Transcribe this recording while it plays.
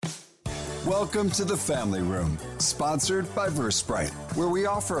Welcome to the Family Room, sponsored by Versebright, where we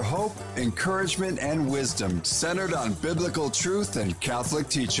offer hope, encouragement, and wisdom centered on biblical truth and Catholic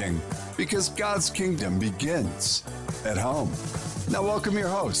teaching, because God's kingdom begins at home. Now welcome your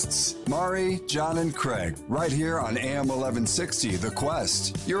hosts, Mari, John, and Craig, right here on AM 1160, The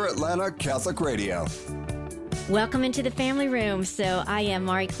Quest, your Atlanta Catholic radio. Welcome into the Family Room. So I am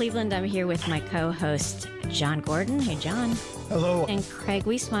Mari Cleveland. I'm here with my co-host, John Gordon. Hey, John. Hello. And Craig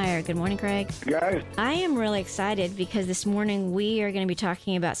Wiesmeyer. Good morning, Craig. Guys. I am really excited because this morning we are going to be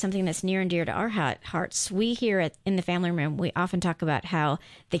talking about something that's near and dear to our hearts. We here in the Family Room, we often talk about how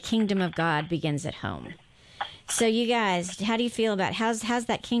the kingdom of God begins at home. So you guys, how do you feel about how's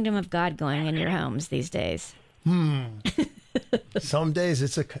that kingdom of God going in your homes these days? Some days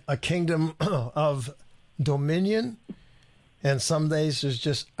it's a kingdom of dominion, and some days there's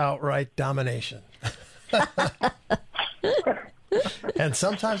just outright domination. And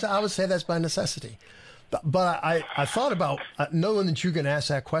sometimes I would say that's by necessity. But I thought about, knowing that you can ask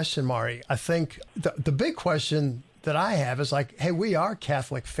that question, Mari, I think the big question that I have is like, hey, we are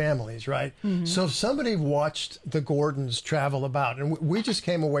Catholic families, right? Mm-hmm. So if somebody watched the Gordons travel about, and we just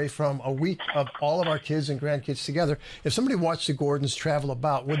came away from a week of all of our kids and grandkids together, if somebody watched the Gordons travel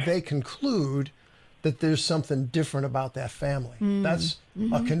about, would they conclude that there's something different about that family? That's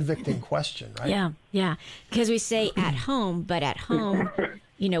a convicting question, right? Yeah. Because we say at home, but at home,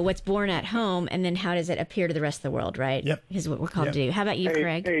 you know, what's born at home, and then how does it appear to the rest of the world, right? Yep. Is what we're called to do. How about you,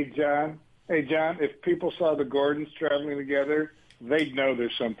 Craig? Hey, John, if people saw the Gordons traveling together, they'd know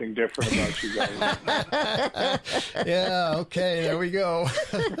there's something different about you guys. Yeah, okay, there we go.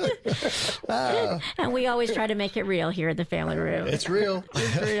 And we always try to make it real here in the Family Room. It's real.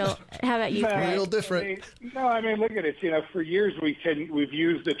 It's real. How about you, Craig? Real different. I mean, look at it. You know, for years we've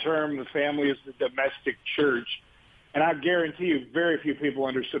used the term the family is the domestic church. And I guarantee you very few people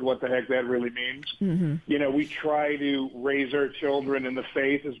understood what the heck that really means. Mm-hmm. You know, we try to raise our children in the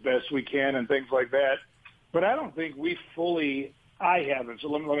faith as best we can and things like that. But I don't think I haven't. So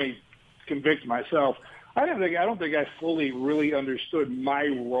let me convict myself. I don't think I fully really understood my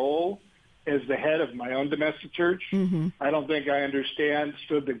role as the head of my own domestic church. Mm-hmm. I don't think I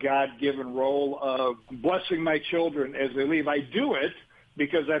understood the God-given role of blessing my children as they leave. I do it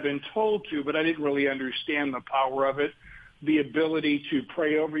because I've been told to, but I didn't really understand the power of it, the ability to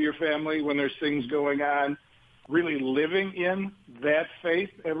pray over your family when there's things going on, really living in that faith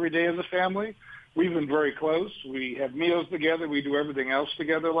every day as a family. We've been very close. We have meals together. We do everything else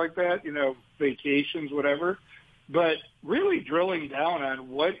together like that, you know, vacations, whatever. But really drilling down on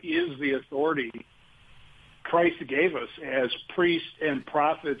what is the authority Christ gave us as priests and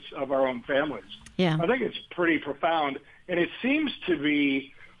prophets of our own families. Yeah. I think it's pretty profound. And it seems to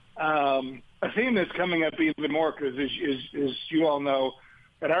be a theme that's coming up even more because, as you all know,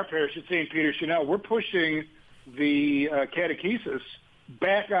 at our parish at St. Peter Chanel, we're pushing the catechesis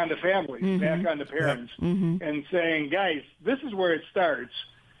back onto families, back onto parents, and saying, guys, this is where it starts,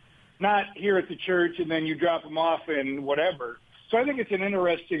 not here at the church and then you drop them off and whatever. So I think it's an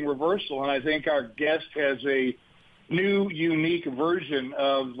interesting reversal, and I think our guest has a new, unique version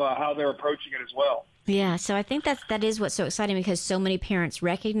of how they're approaching it as well. Yeah, so I think that is what's so exciting because so many parents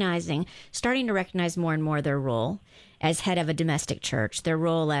starting to recognize more and more their role as head of a domestic church, their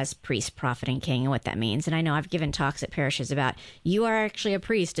role as priest, prophet, and king, and what that means. And I know I've given talks at parishes about, you are actually a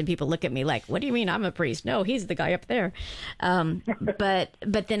priest, and people look at me like, what do you mean I'm a priest? No, he's the guy up there. But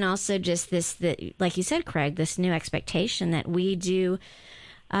then also just like you said, Craig, this new expectation that we do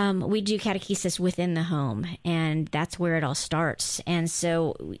catechesis within the home, and that's where it all starts. And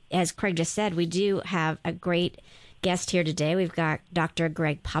so, as Craig just said, we do have a great guest here today. We've got Dr.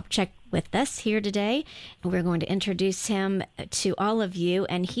 Greg Popcak with us here today. We're going to introduce him to all of you,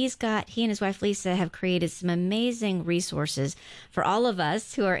 and he and his wife Lisa have created some amazing resources for all of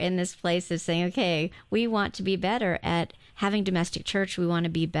us who are in this place of saying, okay, we want to be better at having domestic church. We want to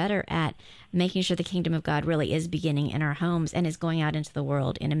be better at making sure the kingdom of God really is beginning in our homes and is going out into the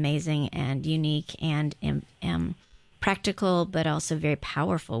world in amazing and unique and practical, but also very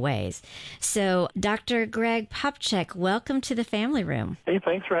powerful ways. So, Dr. Greg Popcak, welcome to the Family Room. Hey,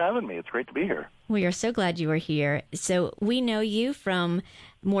 thanks for having me. It's great to be here. We are so glad you are here. So, we know you from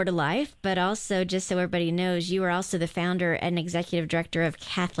More to Life, but also, just so everybody knows, you are also the founder and executive director of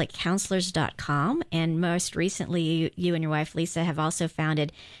CatholicCounselors.com. And most recently, you and your wife, Lisa, have also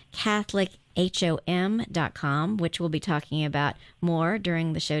founded Catholic HOM.com, which we'll be talking about more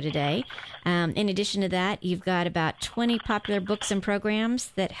during the show today. In addition to that, you've got about 20 popular books and programs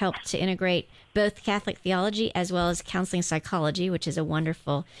that help to integrate both Catholic theology as well as counseling psychology, which is a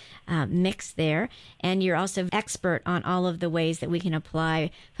wonderful mix there. And you're also expert on all of the ways that we can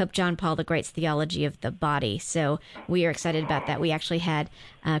apply Pope John Paul the Great's theology of the body. So we are excited about that. We actually had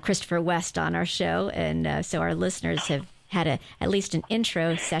Christopher West on our show, and so our listeners have had at least an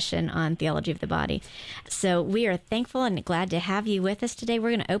intro session on theology of the body. So we are thankful and glad to have you with us today. We're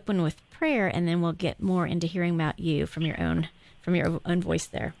going to open with prayer, and then we'll get more into hearing about you from your own voice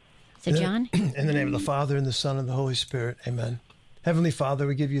there. So, John? In the name of the Father, and the Son, and the Holy Spirit, amen. Heavenly Father,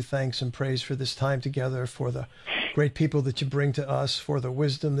 we give you thanks and praise for this time together, for the great people that you bring to us, for the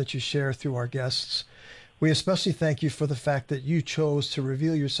wisdom that you share through our guests. We especially thank you for the fact that you chose to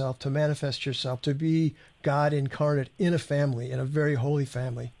reveal yourself, to manifest yourself, to be God incarnate in a family, in a very holy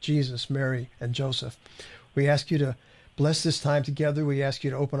family, Jesus, Mary, and Joseph. We ask you to bless this time together. We ask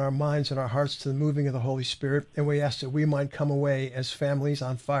you to open our minds and our hearts to the moving of the Holy Spirit, and we ask that we might come away as families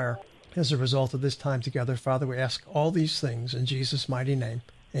on fire as a result of this time together. Father, we ask all these things in Jesus' mighty name.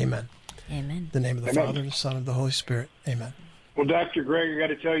 Amen. Amen. In the name of the Amen. Father, and the Son, and the Holy Spirit. Amen. Well, Dr. Greg, I got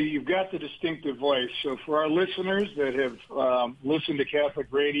to tell you, you've got the distinctive voice. So for our listeners that have listened to Catholic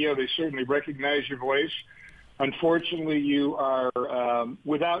radio, they certainly recognize your voice. Unfortunately, you are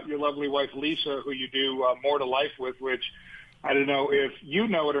without your lovely wife, Lisa, who you do More to Life with, which I don't know if you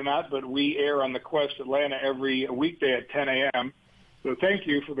know it or not, but we air on the Quest Atlanta every weekday at 10 a.m. So thank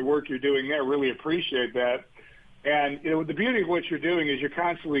you for the work you're doing there. Really appreciate that. And, you know, the beauty of what you're doing is you're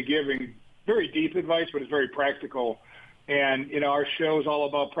constantly giving very deep advice, but it's very practical. And, you know, our show is all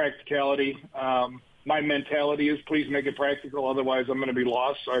about practicality. My mentality is please make it practical, otherwise I'm going to be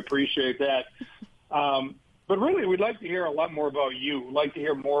lost, so I appreciate that. But really, we'd like to hear a lot more about you. We'd like to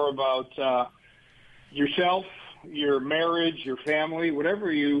hear more about yourself, your marriage, your family,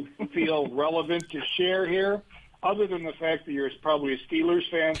 whatever you feel relevant to share here, other than the fact that you're probably a Steelers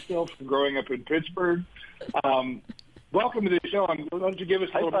fan still from growing up in Pittsburgh. Welcome to the show. Why don't you give us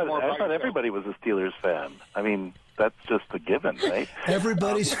a little bit more about I thought everybody was a Steelers fan. I mean, that's just a given, right?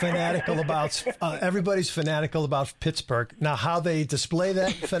 Everybody's fanatical about Pittsburgh. Now, how they display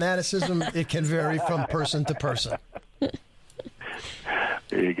that fanaticism, it can vary from person to person. There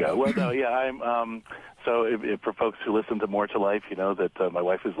you go. Well, no, yeah, I'm. So, if for folks who listen to More to Life, you know that my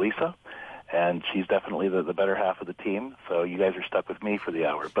wife is Lisa, and she's definitely the better half of the team. So, you guys are stuck with me for the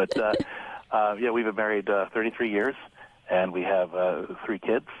hour. But yeah, we've been married 33 years, and we have 3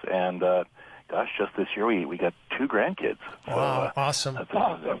 kids, and. Gosh, just this year we got 2 grandkids. So, wow, awesome!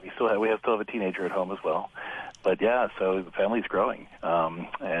 We still have a teenager at home as well, but yeah, so the family's growing,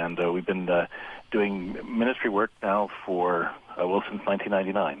 and we've been doing ministry work now for since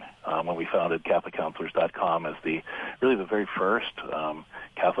 1999, when we founded CatholicCounselors.com as the very first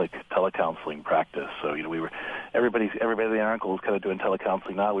Catholic telecounseling practice. So everybody and their uncle was kind of doing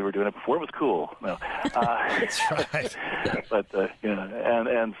telecounseling now. We were doing it before it was cool. No, that's right. But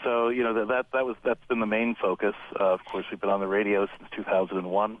and so that's been the main focus. Of course, we've been on the radio since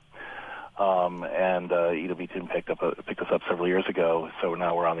 2001. And EWTN picked us up several years ago, so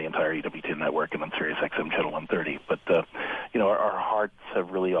now we're on the entire EWTN network and on Sirius XM channel 130. But our hearts have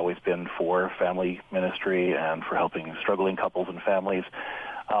really always been for family ministry and for helping struggling couples and families.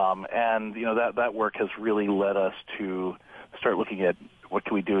 And that work has really led us to start looking at what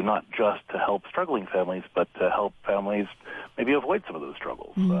can we do not just to help struggling families, but to help families maybe avoid some of those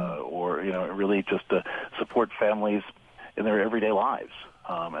struggles, or really just to support families in their everyday lives.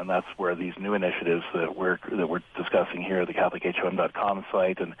 And that's where these new initiatives that we're discussing here at the CatholicHOM.com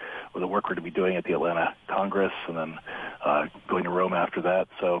site, and the work we're going to be doing at the Atlanta Congress, and then going to Rome after that.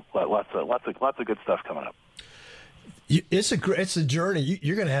 So lots of good stuff coming up. It's a journey.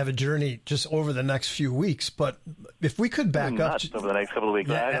 You're going to have a journey just over the next few weeks. But if we could back up over the next couple of weeks,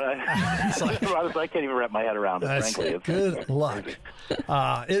 I can't even wrap my head around it. Frankly, good luck.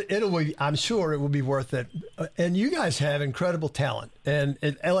 I'm sure it will be worth it. And you guys have incredible talent. And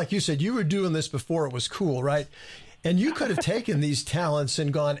like you said, you were doing this before it was cool, right? And you could have taken these talents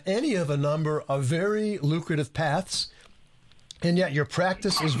and gone any of a number of very lucrative paths. And yet your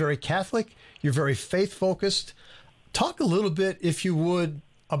practice is very Catholic. You're very faith-focused. Talk a little bit, if you would,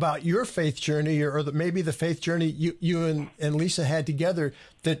 about your faith journey, or maybe the faith journey you and Lisa had together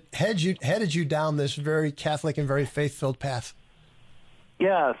that headed you down this very Catholic and very faith-filled path.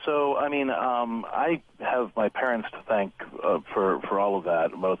 Yeah, so I mean, I have my parents to thank for all of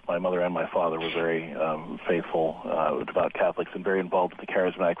that. Both my mother and my father were very faithful, devout Catholics, and very involved in the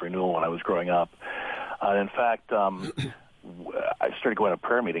charismatic renewal when I was growing up. In fact, I started going to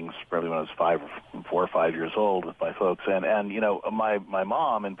prayer meetings probably when I was 4 or 5 years old with my folks, and my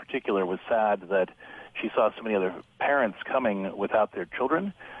mom in particular was sad that she saw so many other parents coming without their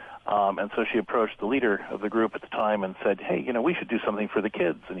children. And so she approached the leader of the group at the time and said, "Hey, we should do something for the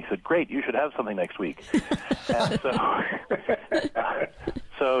kids." And he said, "Great, you should have something next week." And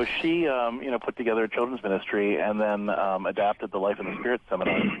so she, put together a children's ministry and then adapted the Life in the Spirit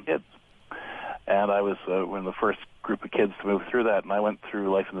seminar for kids. And I was one of the first group of kids to move through that, and I went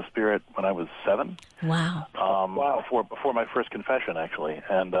through Life in the Spirit when I was 7. Wow! Before my first confession, actually,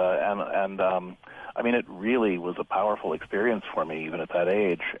 and I mean, it really was a powerful experience for me, even at that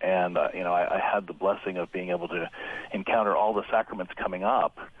age. And I had the blessing of being able to encounter all the sacraments coming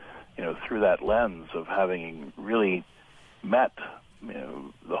up, through that lens of having really met,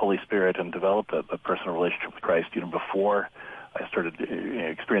 the Holy Spirit and developed a personal relationship with Christ, before I started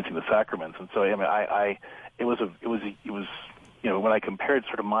experiencing the sacraments. And so, it was when I compared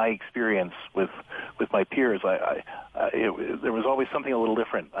sort of my experience with my peers, there was always something a little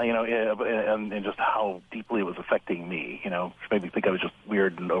different, and just how deeply it was affecting me, which made me think I was just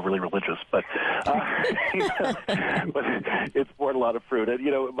weird and overly religious, but but it's borne a lot of fruit. And,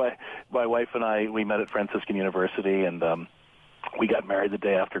 my wife and I, we met at Franciscan University, and we got married the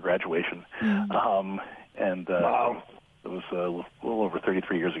day after graduation. Wow. It was a little over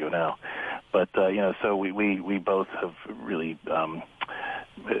 33 years ago now. But, so we both have really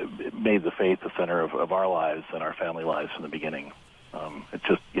made the faith the center of our lives and our family lives from the beginning. It's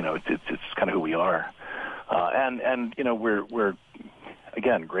just, it's kind of who we are. And we're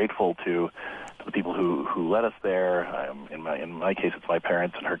again, grateful to the people who led us there. In my case, it's my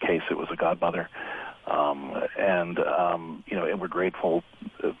parents. In her case, it was a godmother. And we're grateful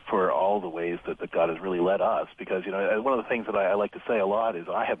for all the ways that God has really led us, because, one of the things that I like to say a lot is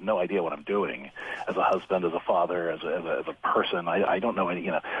I have no idea what I'm doing as a husband, as a father, as a person. I don't know any,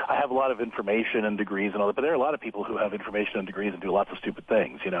 I have a lot of information and degrees and all that, but there are a lot of people who have information and degrees and do lots of stupid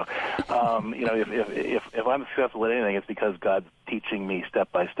things, if I'm successful at anything, it's because God's teaching me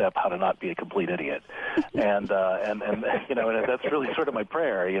step by step how to not be a complete idiot. And that's really sort of my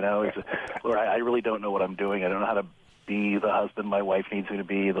prayer, is, Lord, I really don't know what I'm doing. I don't know how to be the husband my wife needs me to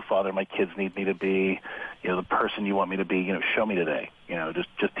be, the father my kids need me to be, the person you want me to be. Show me today.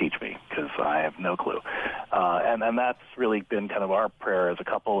 Just teach me, because I have no clue. And that's really been kind of our prayer as a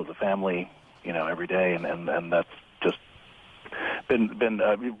couple, as a family, every day. And that's just been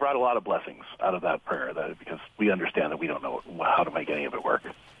we've brought a lot of blessings out of that prayer, because we understand that we don't know how to make any of it work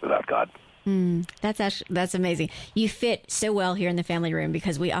without God. That's amazing. You fit so well here in the family room,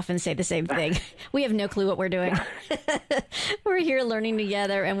 because we often say the same thing. We have no clue what we're doing. We're here learning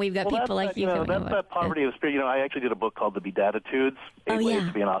together, and we've got people like you. That's that poverty of spirit. I actually did a book called The Beatitudes, 8 Ways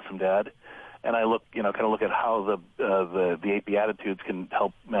to Be an Awesome Dad. And I look at how the 8 Beatitudes can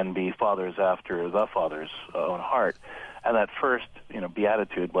help men be fathers after the Father's own heart. And that first,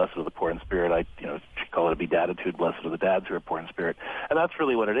 beatitude, blessed are the poor in spirit, I call it a beatitude, blessed are the dads who are poor in spirit. And that's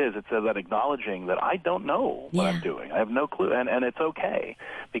really what it is. It's that acknowledging that I don't know what I'm doing. I have no clue. And it's okay,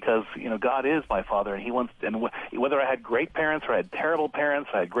 because, God is my Father, and He wants, and whether I had great parents or I had terrible parents,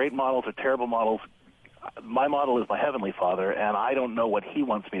 I had great models or terrible models, my model is my Heavenly Father, and I don't know what He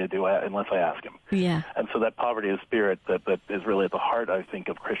wants me to do unless I ask Him. Yeah. And so that poverty of spirit that is really at the heart, I think,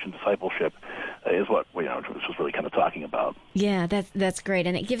 of Christian discipleship is what this was really kind of talking about. Yeah, that's great.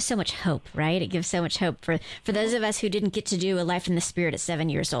 And it gives so much hope, right? It gives so much hope for those of us who didn't get to do a Life in the Spirit at 7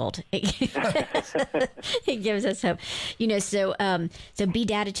 years old. It gives us hope. So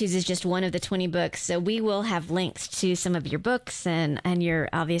Beatitudes is just one of the 20 books. So we will have links to some of your books and your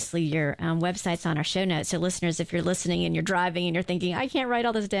websites on our show notes. So listeners, if you're listening and you're driving and you're thinking, I can't write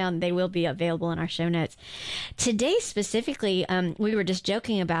all this down, they will be available in our show notes. Today specifically, we were just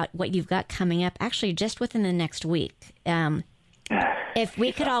joking about what you've got coming up, actually just within the next week. If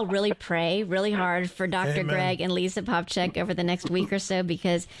we could all really pray really hard for Dr. Amen. Greg and Lisa Popchak over the next week or so,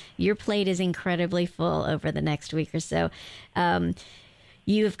 because your plate is incredibly full over the next week or so.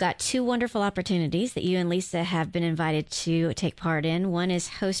 You've got 2 wonderful opportunities that you and Lisa have been invited to take part in. One is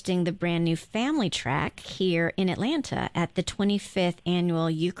hosting the brand new Family Track here in Atlanta at the 25th Annual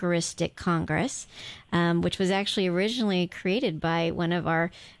Eucharistic Congress, which was actually originally created by one of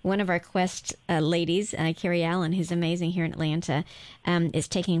our Quest ladies, Carrie Allen, who's amazing here in Atlanta. Is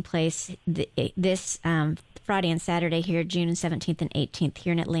taking place this Friday and Saturday here, June 17th and 18th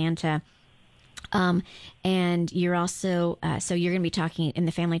here in Atlanta. And you're also, so you're going to be talking in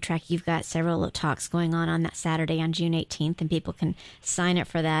the Family Track. You've got several talks going on that Saturday on June 18th, and people can sign up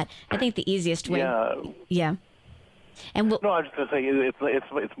for that. I think the easiest way. Yeah. And No, I was just going to say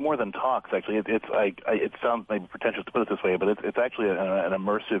it's more than talks. Actually, it sounds maybe pretentious to put it this way, but it's actually an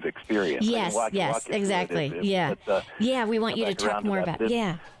immersive experience. Yes, exactly. We want you to talk more about it.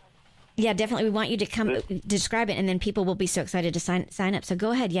 Yeah, definitely. We want you to come describe it, and then people will be so excited to sign up. So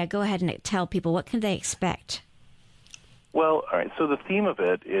go ahead. Yeah, go ahead and tell people, what can they expect? Well, all right. So the theme of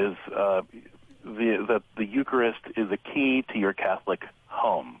it is that the Eucharist is a key to your Catholic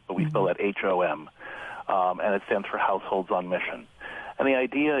home, but we spell that HOM, and it stands for Households on Mission. And the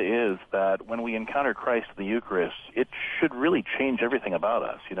idea is that when we encounter Christ in the Eucharist, it should really change everything about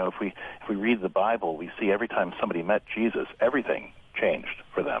us. You know, if we read the Bible, we see every time somebody met Jesus, everything changed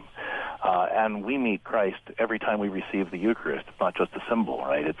for them. And we meet Christ every time we receive the Eucharist. It's not just a symbol,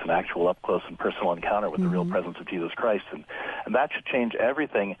 right? It's an actual up-close and personal encounter with the real presence of Jesus Christ. And that should change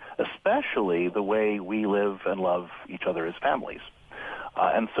everything, especially the way we live and love each other as families.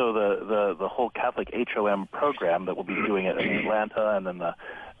 And so the whole Catholic HOM program that we'll be doing in Atlanta, and then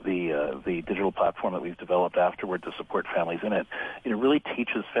the digital platform that we've developed afterward to support families in it, really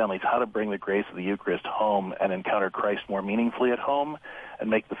teaches families how to bring the grace of the Eucharist home and encounter Christ more meaningfully at home, and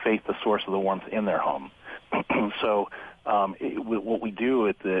make the faith the source of the warmth in their home. So what we do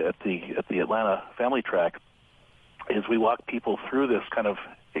at the Atlanta Family Track is we walk people through this kind of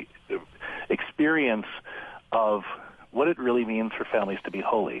experience of what it really means for families to be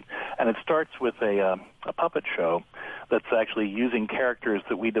holy. And it starts with a puppet show that's actually using characters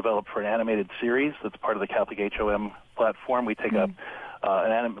that we developed for an animated series that's part of the Catholic HOM platform. We take Lisa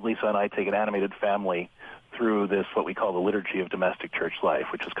and I take an animated family through this, what we call the Liturgy of Domestic Church Life,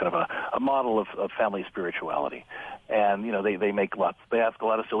 which is kind of a model of family spirituality. And, they ask a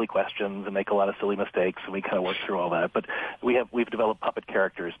lot of silly questions and make a lot of silly mistakes, and we kind of work through all that. But we've developed puppet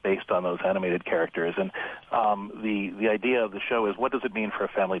characters based on those animated characters. And the idea of the show is, what does it mean for a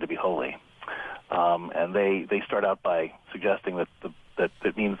family to be holy? And they start out by suggesting that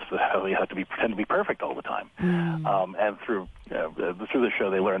it means that you have to pretend to be perfect all the time. And through the show,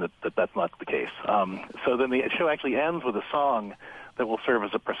 they learn that that's not the case. So then the show actually ends with a song that will serve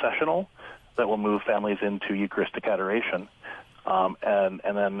as a processional that will move families into Eucharistic adoration. And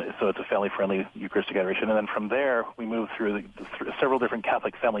then, so it's a family-friendly Eucharistic adoration. And then from there, we move through several different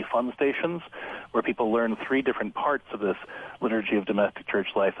Catholic family fun stations where people learn 3 different parts of this Liturgy of Domestic Church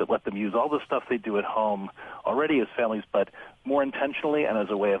Life that let them use all the stuff they do at home already as families, but more intentionally and as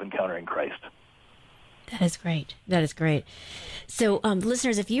a way of encountering Christ. That is great. That is great. So,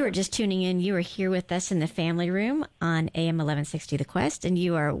 listeners, if you are just tuning in, you are here with us in the family room on AM 1160 The Quest, and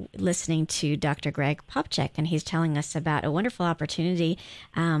you are listening to Dr. Greg Popcak, and he's telling us about a wonderful opportunity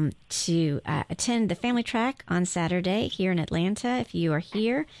to attend the Family Track on Saturday here in Atlanta. If you are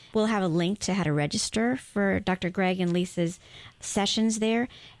here, we'll have a link to how to register for Dr. Greg and Lisa's sessions there,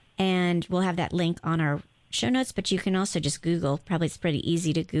 and we'll have that link on our show notes, but you can also just Google. Probably it's pretty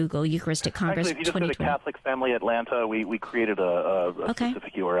easy to Google Eucharistic Congress 2020. Actually, if you just go to Catholic Family Atlanta, we created a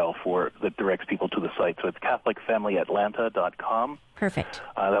specific URL that directs people to the site. So it's CatholicFamilyAtlanta.com. Perfect.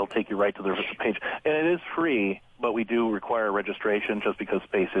 That'll take you right to the page. And it is free, but we do require registration just because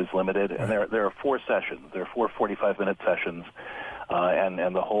space is limited. And there are 4 sessions. There are 4 45-minute sessions,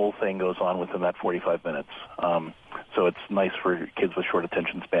 and the whole thing goes on within that 45 minutes. So it's nice for kids with short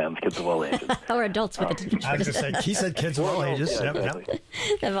attention spans, kids of all ages. Or adults with attention spans. I was going to say, he said kids of all ages. Yeah, exactly.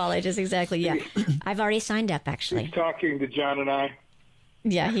 Of all ages, exactly, yeah. I've already signed up, actually. He's talking to John and I.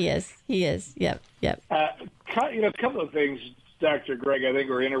 Yeah, he is. Yep. A couple of things, Dr. Greg, I think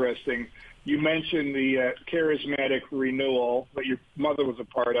are interesting. You mentioned the charismatic renewal that your mother was a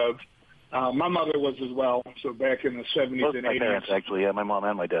part of. My mother was as well, so back in the 70s and 80s. My parents, actually, my mom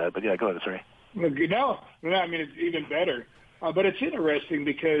and my dad. But yeah, go ahead, sorry. No, I mean, it's even better. But it's interesting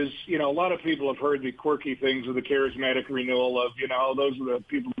because, a lot of people have heard the quirky things of the charismatic renewal of, those are the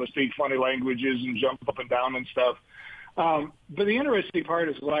people that speak funny languages and jump up and down and stuff. But the interesting part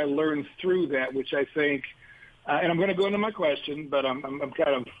is what I learned through that, which I think, and I'm going to go into my question, but I'm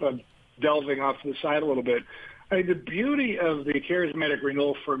kind of delving off to the side a little bit. I mean, the beauty of the charismatic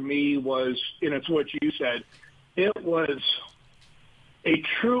renewal for me was, and it's what you said, it was a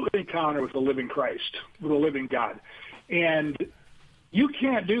true encounter with the living Christ, with the living God. And you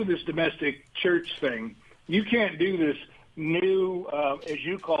can't do this domestic church thing. You can't do this new, as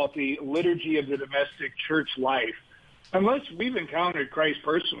you call it, the liturgy of the domestic church life, unless we've encountered Christ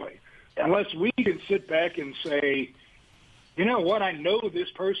personally, unless we can sit back and say, you know what, I know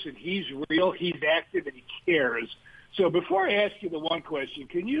this person, he's real, he's active, and he cares. So before I ask you the one question,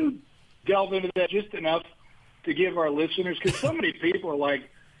 can you delve into that just enough to give our listeners, because so many people are like,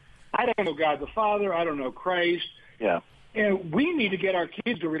 I don't know God the Father, I don't know Christ. Yeah. And we need to get our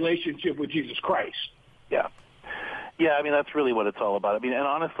kids a relationship with Jesus Christ. Yeah. Yeah, I mean, that's really what it's all about. I mean, and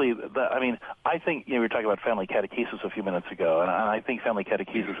honestly, I think, we were talking about family catechesis a few minutes ago, and I think family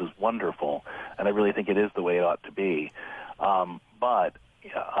catechesis is wonderful, and I really think it is the way it ought to be. But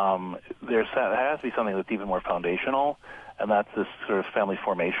there has to be something that's even more foundational, and that's this sort of family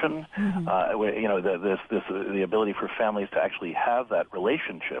formation, where, the ability for families to actually have that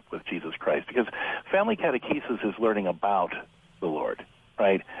relationship with Jesus Christ. Because family catechesis is learning about the Lord,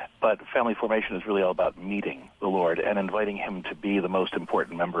 right? But family formation is really all about meeting the Lord and inviting him to be the most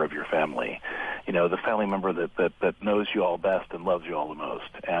important member of your family. The family member that knows you all best and loves you all the most.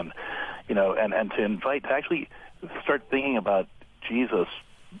 And, and to invite, to actually start thinking about Jesus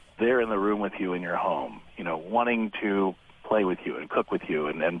there in the room with you in your home, wanting to play with you and cook with you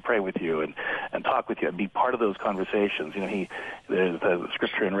and pray with you and talk with you and be part of those conversations. There's the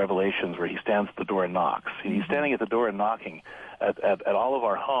scripture in Revelations where he stands at the door and knocks. He's standing at the door and knocking at all of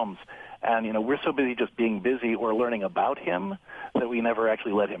our homes. And, we're so busy just being busy or learning about him that we never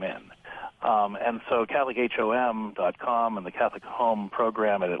actually let him in. And so CatholicHOM.com and the Catholic Home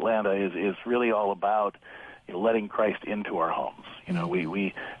program at Atlanta is really all about letting Christ into our homes.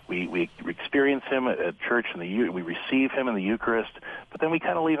 We experience him at church, we receive him in the Eucharist, but then we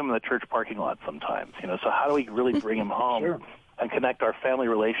kind of leave him in the church parking lot sometimes. So how do we really bring him home and connect our family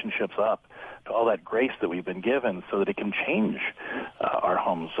relationships up to all that grace that we've been given so that it can change our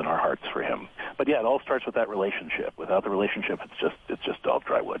homes and our hearts for him? But yeah, it all starts with that relationship. Without the relationship, it's just all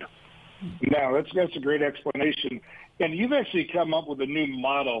dry wood. No, that's a great explanation. And you've actually come up with a new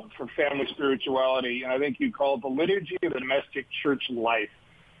model for family spirituality, and I think you call it the Liturgy of the Domestic Church Life.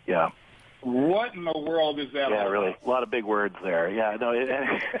 Yeah. What in the world is that? Yeah, really, a lot of big words there. Yeah,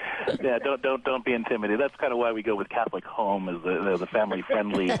 no, don't be intimidated. That's kind of why we go with Catholic Home as the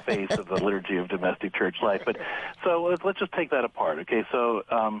family-friendly face of the Liturgy of Domestic Church Life. But so let's just take that apart. Okay,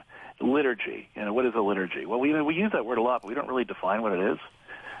 so liturgy. What is a liturgy? Well, we use that word a lot, but we don't really define what it is.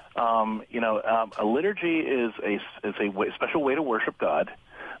 A liturgy is a special way to worship God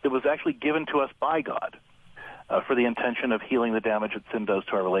that was actually given to us by God for the intention of healing the damage that sin does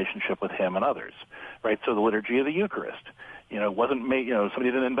to our relationship with him and others, right? So the liturgy of the Eucharist, wasn't made,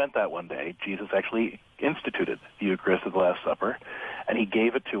 somebody didn't invent that one day. Jesus actually instituted the Eucharist at the Last Supper, and he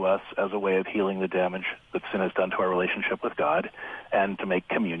gave it to us as a way of healing the damage that sin has done to our relationship with God and to make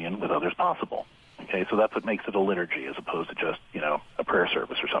communion with others possible. Okay, so that's what makes it a liturgy as opposed to just, a prayer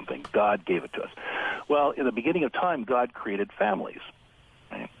service or something. God gave it to us. Well, in the beginning of time, God created families.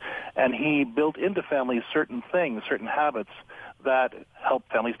 Right? And he built into families certain things, certain habits that help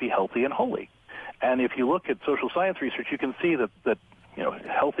families be healthy and holy. And if you look at social science research, you can see that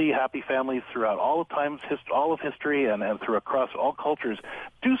healthy, happy families throughout all of times, all of history, and across all cultures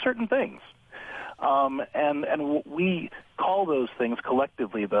do certain things. And we call those things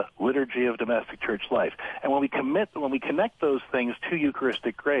collectively the Liturgy of Domestic Church Life. And when we connect those things to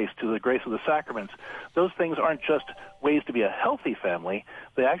Eucharistic grace, to the grace of the sacraments, those things aren't just ways to be a healthy family,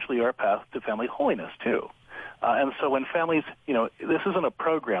 they actually are a path to family holiness too. And so when families, this isn't a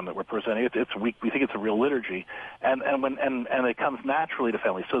program that we're presenting. We think it's a real liturgy, and it comes naturally to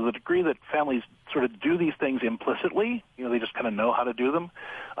families. So the degree that families sort of do these things implicitly, they just kind of know how to do them.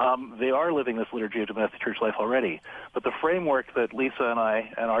 They are living this Liturgy of Domestic Church Life already. But the framework that Lisa and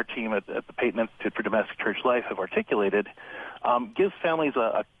I and our team at the Peyton Institute for Domestic Church Life have articulated gives families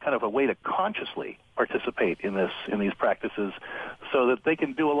a kind of a way to consciously participate in these practices so that they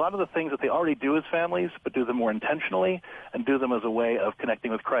can do a lot of the things that they already do as families, but do them more intentionally and do them as a way of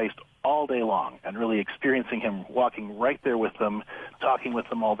connecting with Christ all day long and really experiencing him, walking right there with them, talking with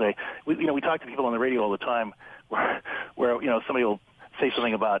them all day. We talk to people on the radio all the time where somebody will say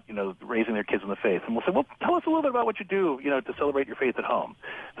something about, raising their kids in the faith. And we'll say, well, tell us a little bit about what you do, to celebrate your faith at home.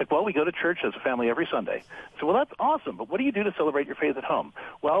 It's like, well, we go to church as a family every Sunday. So, well, that's awesome, but what do you do to celebrate your faith at home?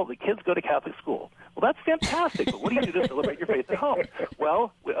 Well, the kids go to Catholic school. Well, that's fantastic, but what do you do to celebrate your faith at home?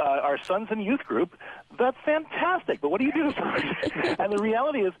 Well, our son's in youth group. That's fantastic, but what do you do to celebrate? And the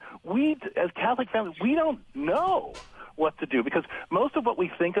reality is, we, as Catholic families, we don't know what to do, because most of what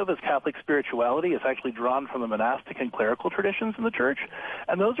we think of as Catholic spirituality is actually drawn from the monastic and clerical traditions in the church,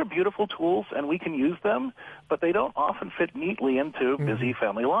 and those are beautiful tools and we can use them, but they don't often fit neatly into busy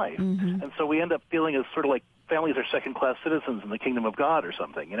family life. And so we end up feeling as sort of like families are second-class citizens in the kingdom of God or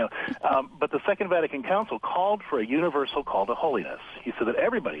something, But the Second Vatican Council called for a universal call to holiness. He said that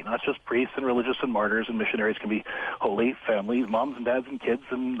everybody, not just priests and religious and martyrs and missionaries, can be holy. Families, moms and dads and kids,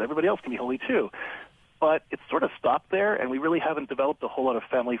 and everybody else can be holy too. But it's sort of stopped there, and we really haven't developed a whole lot of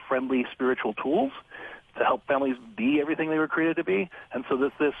family-friendly spiritual tools to help families be everything they were created to be. And so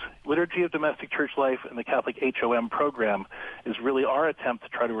this Liturgy of Domestic Church Life and the Catholic HOM program is really our attempt to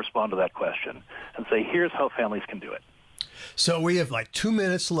try to respond to that question and say, here's how families can do it. So we have like 2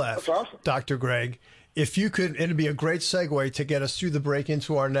 minutes left. That's awesome. Dr. Greg. If you could, it'd be a great segue to get us through the break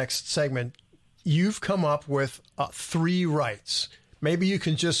into our next segment. You've come up with 3 rights. Maybe you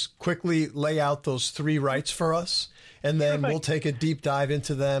can just quickly lay out those 3 rights for us, and then we'll take a deep dive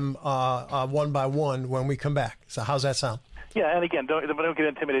into them one by one when we come back. So how's that sound? Yeah, and again, don't get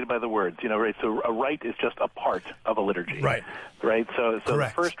intimidated by the words. Right? So a rite is just a part of a liturgy. Right. So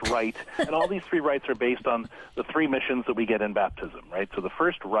the first rite, and all these 3 rites are based on the 3 missions that we get in baptism. Right. So the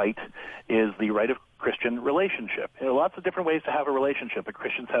first rite is the rite of Christian relationship. There are lots of different ways to have a relationship, but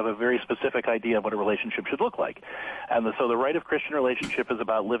Christians have a very specific idea of what a relationship should look like. And so the rite of Christian relationship is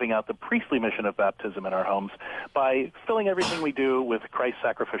about living out the priestly mission of baptism in our homes by filling everything we do with Christ's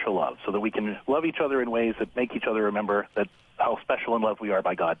sacrificial love, so that we can love each other in ways that make each other remember that how special in love we are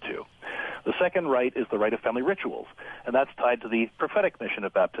by God too. The second rite is the rite of family rituals, and that's tied to the prophetic mission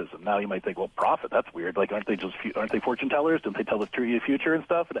of baptism. Now you might think, well, prophet, that's weird. Like, aren't they fortune tellers? Don't they tell the future and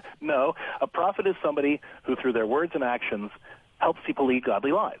stuff? No, a prophet is somebody who, through their words and actions, helps people lead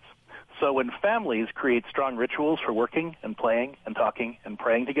godly lives. So when families create strong rituals for working and playing and talking and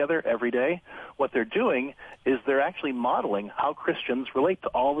praying together every day, what they're doing is they're actually modeling how Christians relate to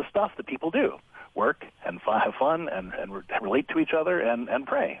all the stuff that people do. Work and have fun and relate to each other and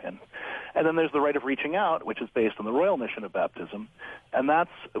pray. And then there's the rite of reaching out, which is based on the royal mission of baptism. And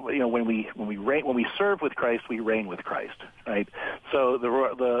that's, when we serve with Christ, we reign with Christ, right? So the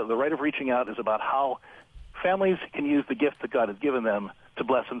rite of reaching out is about how families can use the gifts that God has given them to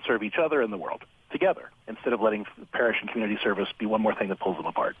bless and serve each other and the world together, instead of letting parish and community service be one more thing that pulls them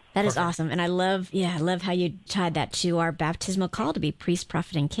apart. That is awesome. And I love how you tied that to our baptismal call to be priest,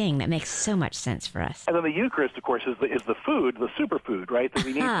 prophet, and king. That makes so much sense for us. And then the Eucharist, of course, is the food, the superfood, right, that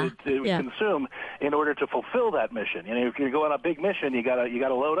we need to consume in order to fulfill that mission. If you're going on a big mission, you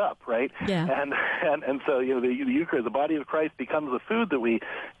gotta load up, right? Yeah. And so the Eucharist, the body of Christ, becomes the food that we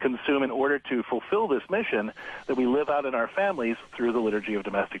consume in order to fulfill this mission that we live out in our families through the liturgy of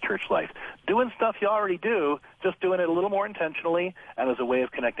domestic church life. Doing stuff you already do, just doing it a little more intentionally and as a way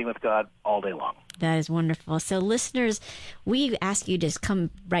of connecting with God all day long. That is wonderful. So listeners, we ask you to come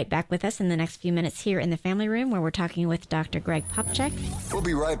right back with us in the next few minutes here in the Family Room, where we're talking with Dr. Greg Popcak. We'll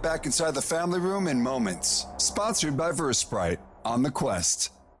be right back inside the Family Room in moments. Sponsored by Versprite on the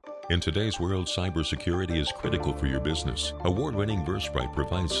Quest. In today's world, cybersecurity is critical for your business. Award-winning Versprite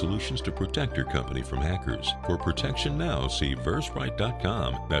provides solutions to protect your company from hackers. For protection now, see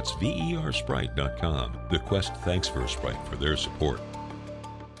Versprite.com. That's Versprite.com. The Quest thanks Versprite for their support.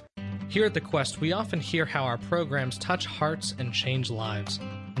 Here at The Quest, we often hear how our programs touch hearts and change lives.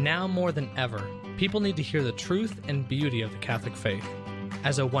 Now more than ever, people need to hear the truth and beauty of the Catholic faith.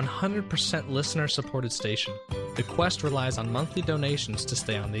 As a 100% listener-supported station, The Quest relies on monthly donations to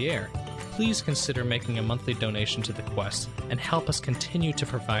stay on the air. Please consider making a monthly donation to The Quest and help us continue to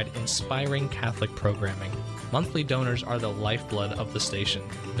provide inspiring Catholic programming. Monthly donors are the lifeblood of the station.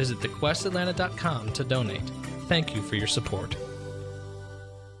 Visit thequestatlanta.com to donate. Thank you for your support.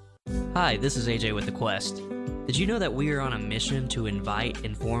 Hi, this is AJ with The Quest. Did you know that we are on a mission to invite,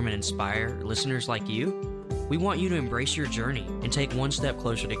 inform, and inspire listeners like you? We want you to embrace your journey and take one step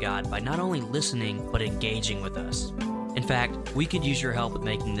closer to God by not only listening, but engaging with us. In fact, we could use your help with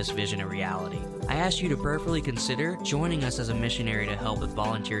making this vision a reality. I ask you to prayerfully consider joining us as a missionary to help with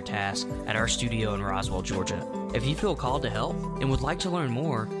volunteer tasks at our studio in Roswell, Georgia. If you feel called to help and would like to learn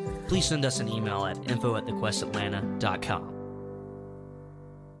more, please send us an email at info@thequestatlanta.com.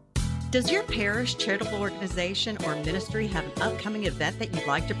 Does your parish, charitable organization, or ministry have an upcoming event that you'd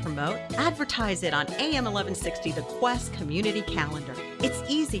like to promote? Advertise it on AM 1160, The Quest Community Calendar. It's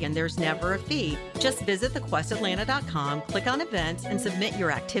easy and there's never a fee. Just visit thequestatlanta.com, click on events, and submit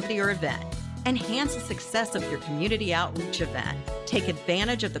your activity or event. Enhance the success of your community outreach event. Take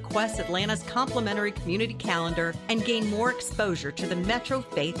advantage of the Quest Atlanta's complimentary community calendar and gain more exposure to the Metro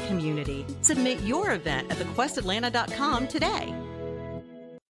faith community. Submit your event at thequestatlanta.com today.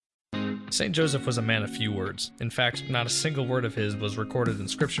 St. Joseph was a man of few words. In fact, not a single word of his was recorded in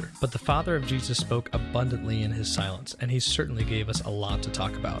Scripture. But the Father of Jesus spoke abundantly in his silence, and he certainly gave us a lot to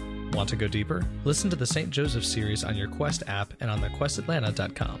talk about. Want to go deeper? Listen to the St. Joseph series on your Quest app and on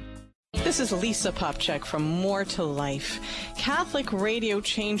thequestatlanta.com. This is Lisa Popcak from More to Life. Catholic radio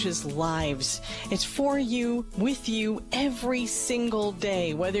changes lives. It's for you, with you, every single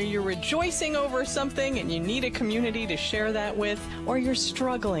day. Whether you're rejoicing over something and you need a community to share that with, or you're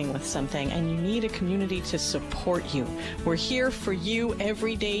struggling with something and you need a community to support you. We're here for you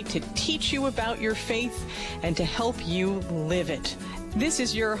every day to teach you about your faith and to help you live it. This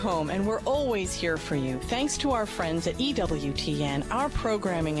is your home, and we're always here for you. Thanks to our friends at EWTN, our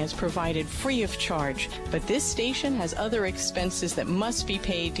programming is provided free of charge, but this station has other expenses that must be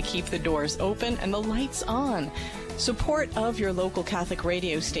paid to keep the doors open and the lights on. Support of your local Catholic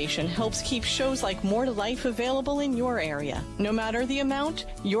radio station helps keep shows like More to Life available in your area. No matter the amount,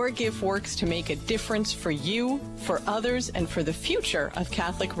 your gift works to make a difference for you, for others, and for the future of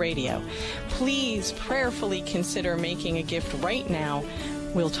Catholic radio. Please prayerfully consider making a gift right now.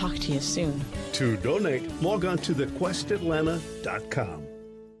 We'll talk to you soon. To donate, log on to thequestatlanta.com.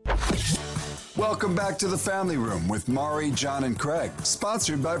 Welcome back to the Family Room with Mari, John, and Craig,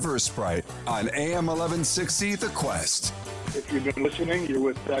 sponsored by VerseBrite on AM 1160 The Quest. If you've been listening, you're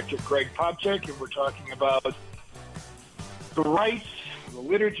with Dr. Craig Popchak, and we're talking about the rites, the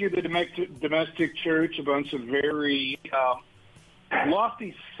liturgy of the domestic church, a bunch of very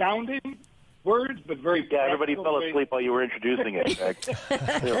lofty-sounding words, but very practical. Yeah, everybody fell asleep while you were introducing it, Craig.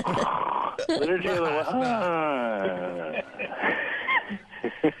 Liturgy of the...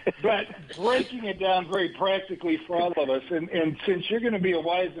 But breaking it down very practically for all of us, and since you're going to be a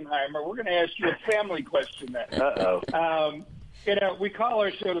Weisenheimer, we're going to ask you a family question then. Uh-oh. We call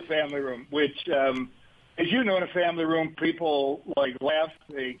our show The Family Room, which, as you know, in a family room, people laugh,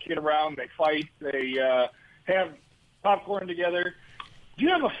 they kid around, they fight, they have popcorn together. Do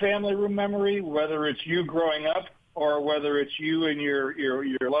you have a family room memory, whether it's you growing up or whether it's you and your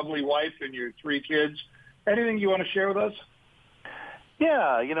lovely wife and your 3 kids? Anything you want to share with us?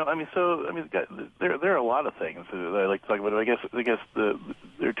 Yeah, there are a lot of things that I like to talk about. I guess there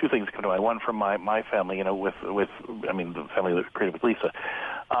are 2 things that come to mind. One from my family, with the family that created with Lisa.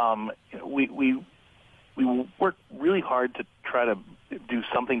 We work really hard to try to do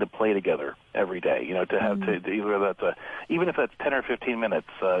something to play together every day. To have to either that's even if that's 10 or 15 minutes,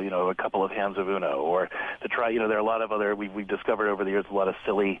 a couple of hands of Uno, or to try. There are a lot of other we've discovered over the years a lot of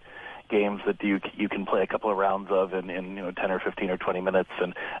silly games that you can play a couple of rounds of in 10 or 15 or 20 minutes,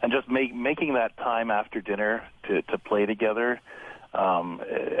 and just making that time after dinner to play together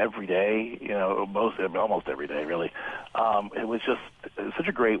every day, almost every day really. It was such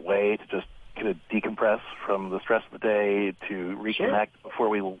a great way to just kind of decompress from the stress of the day, to reconnect before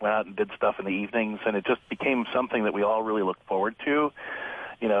we went out and did stuff in the evenings, and it just became something that we all really looked forward to.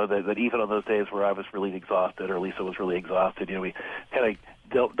 That even on those days where I was really exhausted or Lisa was really exhausted, we kind of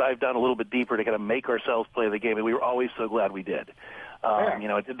dive down a little bit deeper to kind of make ourselves play the game, and we were always so glad we did.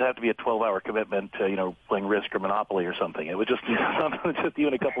 It didn't have to be a 12-hour commitment to, playing Risk or Monopoly or something. It was just something, just you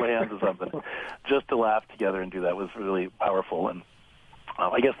and a couple of hands or something, just to laugh together and do that was really powerful. And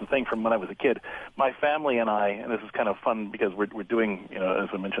I guess the thing from when I was a kid, my family and I, and this is kind of fun because we're doing, as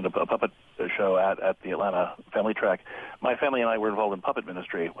I mentioned, a puppet show at the Atlanta Family Track. My family and I were involved in puppet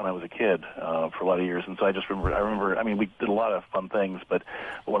ministry when I was a kid for a lot of years, and so I remember, we did a lot of fun things, but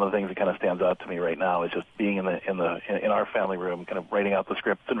one of the things that kind of stands out to me right now is just being in our family room, kind of writing out the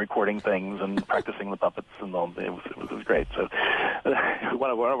scripts and recording things and practicing the puppets, and all. It was great. So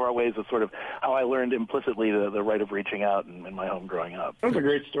one of our ways of sort of how I learned implicitly the rite of reaching out in my home growing up. Those are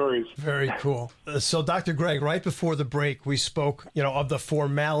great stories. Very cool. So, Dr. Greg, right before the break, we spoke, of the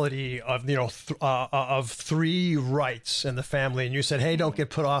formality of, of 3 rites in the family, and you said, "Hey, don't get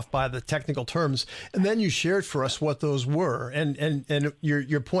put off by the technical terms." And then you shared for us what those were, and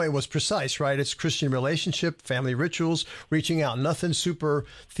your point was precise, right? It's Christian relationship, family rituals, reaching out. Nothing super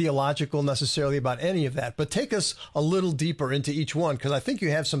theological necessarily about any of that, but take us a little deeper into each one, because I think you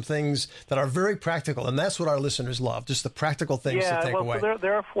have some things that are very practical, and that's what our listeners love, just the practical things to take away. So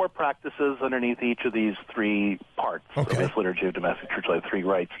there are 4 practices underneath each of these 3 parts of this liturgy of domestic church life, 3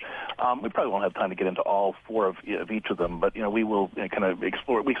 rites. We probably won't have time to get into all 4 of each of them, but we will kind of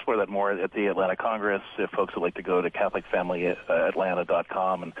explore that more at the Atlanta Congress. If folks would like to go to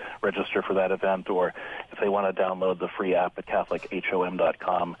CatholicFamilyAtlanta.com and register for that event, or if they want to download the free app at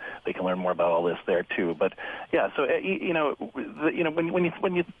CatholicHOM.com, they can learn more about all this there too. But yeah, so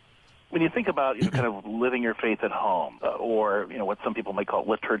when you think about kind of living your faith at home, or what some people might call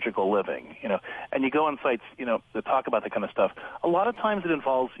liturgical living, and you go on sites that talk about that kind of stuff, a lot of times it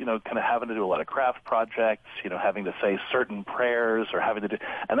involves kind of having to do a lot of craft projects, having to say certain prayers, or having to do,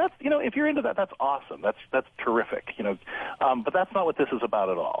 and that's if you're into that, that's awesome, that's terrific, but that's not what this is about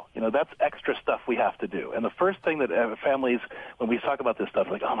at all. That's extra stuff we have to do. And the first thing that families, when we talk about this stuff,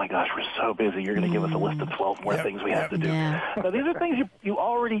 like, oh my gosh, we're so busy, you're going to give us a list of 12 more things we have to do. Now, these are things you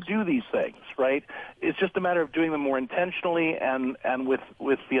already do these things, right? It's just a matter of doing them more intentionally and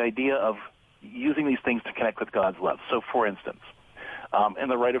with the idea of using these things to connect with God's love. So, for instance, in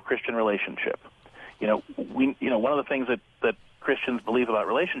the rite of Christian relationship, one of the things that Christians believe about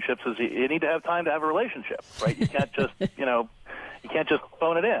relationships is you need to have time to have a relationship, right? You can't just, You can't just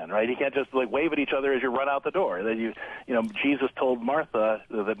phone it in, right? You can't just like wave at each other as you run out the door. That Jesus told Martha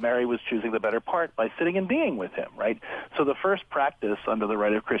that Mary was choosing the better part by sitting and being with him, right? So the first practice under the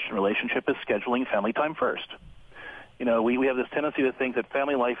right of Christian relationship is scheduling family time first. We have this tendency to think that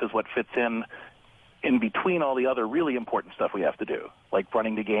family life is what fits in between all the other really important stuff we have to do, like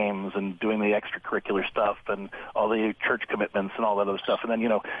running the games and doing the extracurricular stuff and all the church commitments and all that other stuff. And then,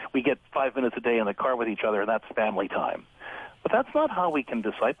 we get 5 minutes a day in the car with each other, and that's family time. But that's not how we can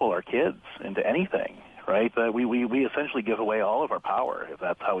disciple our kids into anything, right? We essentially give away all of our power if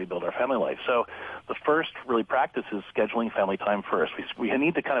that's how we build our family life. So the first really practice is scheduling family time first. We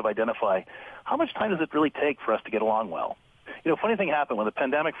need to kind of identify how much time does it really take for us to get along well. Funny thing happened when the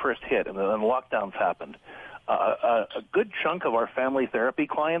pandemic first hit and the lockdowns happened. A good chunk of our family therapy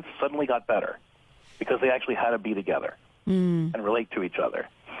clients suddenly got better because they actually had to be together and relate to each other.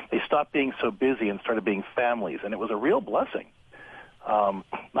 They stopped being so busy and started being families, and it was a real blessing.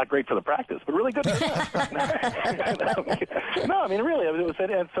 Not great for the practice, but really good for them. No, I mean, really, it was,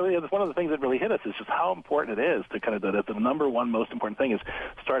 and so it was one of the things that really hit us is just how important it is to kind of the number one most important thing is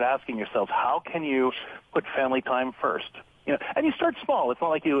start asking yourselves, how can you put family time first? And you start small. It's not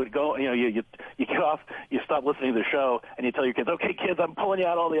like you would go, you get off, you stop listening to the show, and you tell your kids, okay, kids, I'm pulling you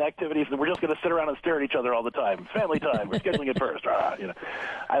out all the activities, and we're just going to sit around and stare at each other all the time. Family time. We're scheduling it first. It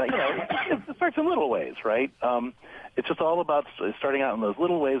starts in little ways, right? It's just all about starting out in those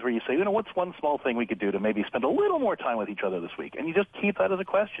little ways where you say, what's one small thing we could do to maybe spend a little more time with each other this week? And you just keep that as a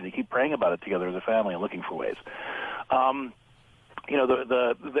question. You keep praying about it together as a family and looking for ways. And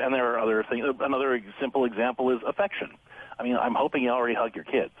there are other things. Another simple example is affection. I mean, I'm hoping you already hug your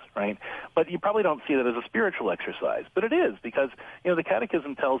kids, right? But you probably don't see that as a spiritual exercise. But it is because, the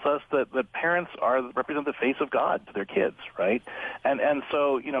Catechism tells us that parents represent the face of God to their kids, right? And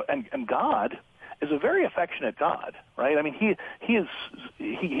so, and God is a very affectionate God, right? I mean,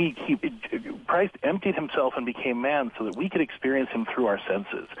 Christ emptied himself and became man so that we could experience him through our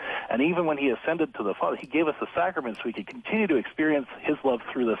senses. And even when he ascended to the Father, he gave us the sacraments so we could continue to experience his love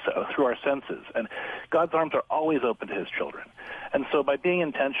through our senses. And God's arms are always open to his children. And so by being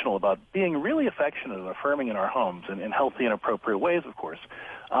intentional about being really affectionate and affirming in our homes and in healthy and appropriate ways, of course,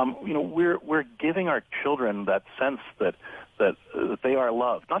 we're giving our children that sense that they are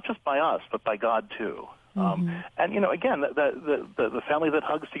loved, not just by us, but by God too. And again, the family that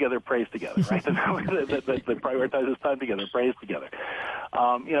hugs together prays together, right? The family that prioritizes time together prays together.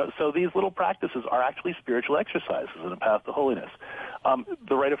 So these little practices are actually spiritual exercises in a path to holiness.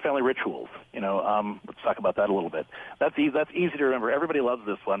 The rite of family rituals. Let's talk about that a little bit. That's easy to remember. Everybody loves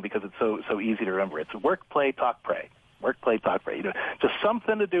this one because it's so easy to remember. It's work, play, talk, pray. Work, play, talk, pray. Just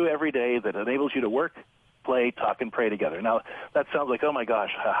something to do every day that enables you to work, play, talk, and pray together. Now, that sounds like, oh my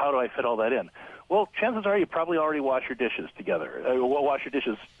gosh, how do I fit all that in? Well, chances are you probably already wash your dishes together. Wash your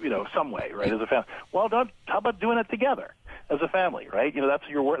dishes, some way, right, as a family. Well, how about doing it together as a family, right? That's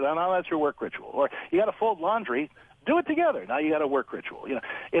your work. Now that's your work ritual. Or you got to fold laundry. Do it together. Now you got a work ritual.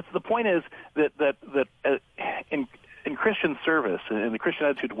 It's the point is that in Christian service, in the Christian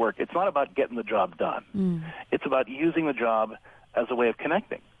attitude to work, it's not about getting the job done. It's about using the job as a way of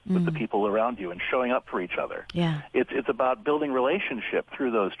connecting with the people around you and showing up for each other. Yeah. It's about building relationship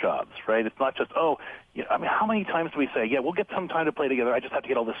through those jobs, right? It's not just, how many times do we say, we'll get some time to play together, I just have to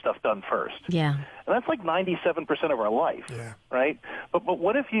get all this stuff done first. Yeah. And that's like 97% of our life, right? But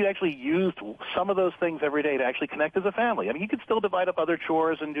what if you actually used some of those things every day to actually connect as a family? I mean, you could still divide up other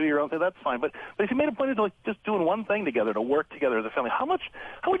chores and do your own thing, that's fine. But if you made a point of just doing one thing together, to work together as a family, how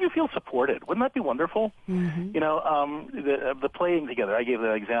would you feel supported? Wouldn't that be wonderful? Mm-hmm. The playing together, I gave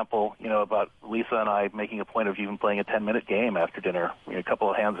that example, about Lisa and I making a point of even playing a 10-minute game after dinner, a couple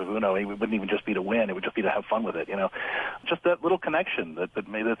of hands of Uno. It wouldn't even just be to win. It would just be to have fun with it, Just that little connection that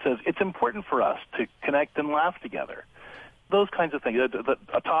says it's important for us to connect and laugh together. Those kinds of things.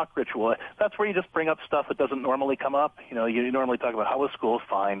 A talk ritual, that's where you just bring up stuff that doesn't normally come up. You normally talk about how was school?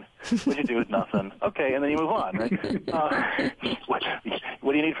 Fine. What'd you do? Nothing. Okay, and then you move on, right?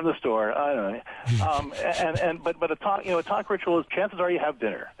 What do you need from the store? I don't know. But a talk ritual is, chances are you have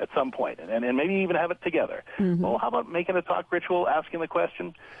dinner at some point, and maybe even have it together. Mm-hmm. Well, how about making a talk ritual, asking the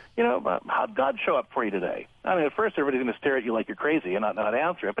question, how'd God show up for you today? I mean, at first everybody's going to stare at you like you're crazy and not know how to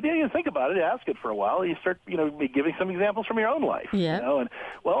answer it. But you think about it, ask it for a while. You start, giving some examples from your own life. Yeah.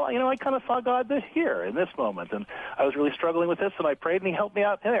 I kind of saw God here in this moment, and I was really struggling with this, and I prayed, and He helped me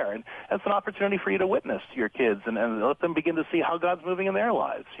out there. And that's an opportunity for you to witness to your kids and let them begin to see how God's moving in their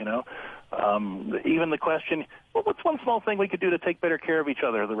lives. Even the question, well, what's one small thing we could do to take better care of each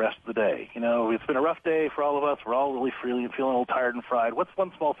other the rest of the day? You know, it's been a rough day for all of us. We're all really feeling a little tired and fried. What's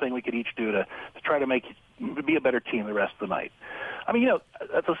one small thing we could each do to try to be a better team the rest of the night? I mean, you know,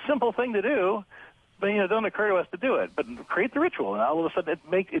 that's a simple thing to do, but, you know, it doesn't occur to us to do it. But create the ritual, and all of a sudden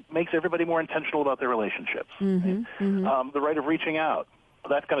it makes everybody more intentional about their relationships. Mm-hmm. Mm-hmm. The rite of reaching out.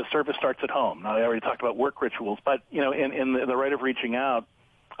 That kind of service starts at home. Now, I already talked about work rituals, but, you know, in the rite of reaching out,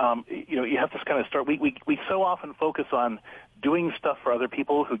 you know, you have to kind of start. We so often focus on doing stuff for other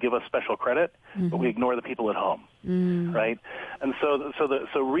people who give us special credit, but we ignore the people at home, right? And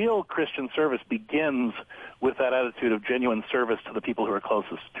so real Christian service begins with that attitude of genuine service to the people who are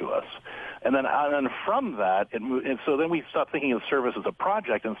closest to us, and then from that, and so then we stop thinking of service as a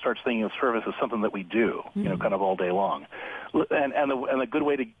project and start thinking of service as something that we do, you know, kind of all day long. And the good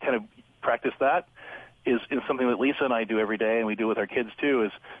way to kind of practice that is something that Lisa and I do every day, and we do with our kids too,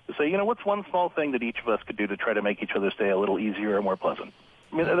 is to say, you know, what's one small thing that each of us could do to try to make each other's day a little easier or more pleasant?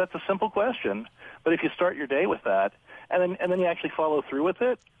 I mean, that's a simple question, but if you start your day with that, and then you actually follow through with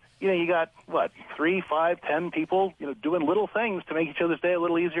it, you know, you got, 3, 5, 10 people, you know, doing little things to make each other's day a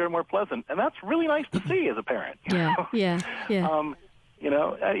little easier and more pleasant, and that's really nice to see as a parent. Yeah. You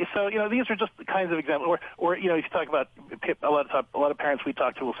know, so, you know, these are just the kinds of examples. Or you know, if you talk about a lot of parents we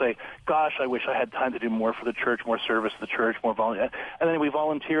talk to will say, gosh, I wish I had time to do more for the church, more service to the church, more volunteer. And then we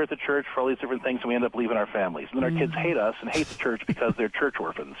volunteer at the church for all these different things, and we end up leaving our families. And then our kids hate us and hate the church because they're church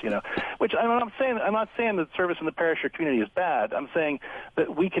orphans, you know, which I'm not saying that service in the parish or community is bad. I'm saying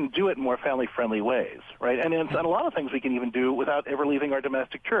that we can do it in more family-friendly ways, right? And a lot of things we can even do without ever leaving our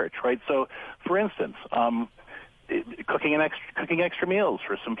domestic church, right? So, for instance, cooking extra meals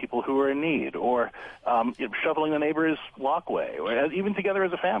for some people who are in need, or you know, shoveling the neighbor's walkway, or even together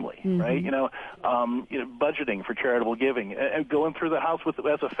as a family, right? You know, budgeting for charitable giving, and going through the house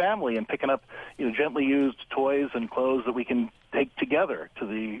as a family and picking up, you know, gently used toys and clothes that we can take together to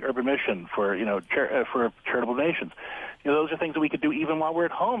the urban mission for, you know, for charitable donations. You know, those are things that we could do even while we're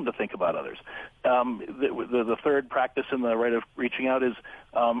at home to think about others. The third practice in the rite of reaching out is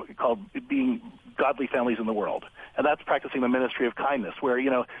called being godly families in the world. And that's practicing the ministry of kindness, where, you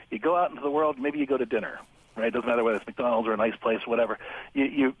know, you go out into the world, maybe you go to dinner, right? It doesn't matter whether it's McDonald's or a nice place or whatever.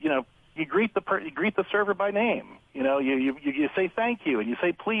 You greet the server by name. You know, you say thank you, and you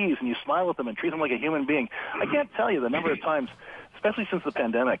say please, and you smile at them and treat them like a human being. I can't tell you the number of times, especially since the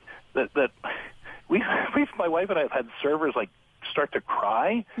pandemic, that my wife and I have had servers like start to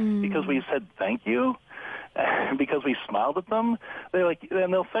cry because we said thank you, because we smiled at them.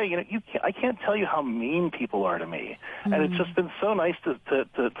 And they'll say, you know, I can't tell you how mean people are to me, and it's just been so nice to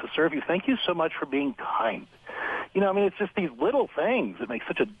serve you. Thank you so much for being kind. You know, I mean, it's just these little things that make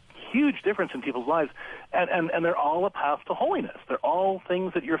such a huge difference in people's lives, and they're all a path to holiness. They're all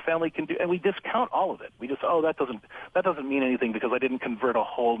things that your family can do, and we discount all of it. We just, that doesn't mean anything because I didn't convert a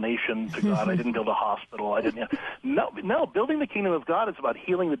whole nation to God. I didn't build a hospital. I didn't. No. Building the kingdom of God is about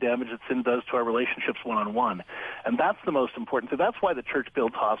healing the damage that sin does to our relationships one-on-one, and that's the most important thing. That's why the church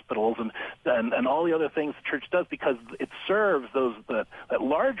builds hospitals and all the other things the church does, because it serves that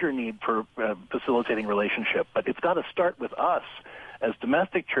larger need for facilitating relationship. But it's got to start with us as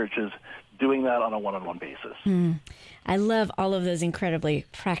domestic churches doing that on a one-on-one basis. I love all of those incredibly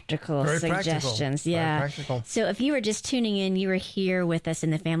practical suggestions. Yeah. Very practical. So if you were just tuning in, you were here with us in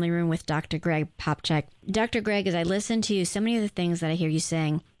the family room with Dr. Greg Popcak. Dr. Greg, as I listen to you, so many of the things that I hear you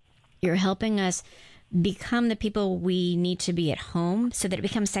saying, you're helping us become the people we need to be at home so that it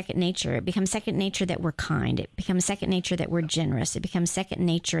becomes second nature. It becomes second nature that we're kind. It becomes second nature that we're generous. It becomes second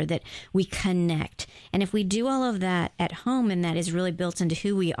nature that we connect. And if we do all of that at home, and that is really built into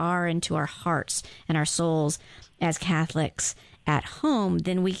who we are, into our hearts and our souls as Catholics at home,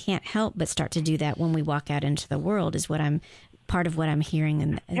 then we can't help but start to do that when we walk out into the world, is part of what I'm hearing.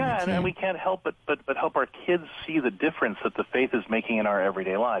 And we can't help but help our kids see the difference that the faith is making in our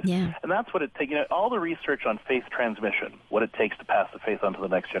everyday lives. Yeah. And that's what it takes. You know, all the research on faith transmission, what it takes to pass the faith on to the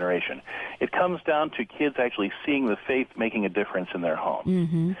next generation, it comes down to kids actually seeing the faith making a difference in their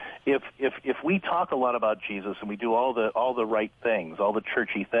home. If we talk a lot about Jesus and we do all the right things, all the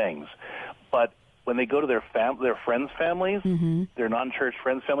churchy things, but when they go to their friends' families, their non-church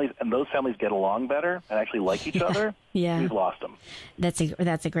friends' families, and those families get along better and actually like each other, we've lost them. That's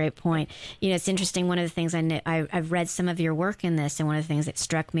a great point. You know, it's interesting. One of the things I've read some of your work in this, and one of the things that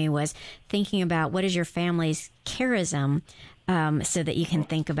struck me was thinking about what is your family's charism, so that you can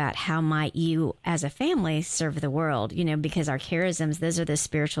think about how might you as a family serve the world, you know, because our charisms, those are the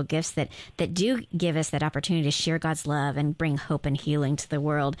spiritual gifts that do give us that opportunity to share God's love and bring hope and healing to the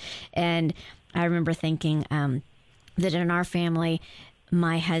world. And I remember thinking that in our family,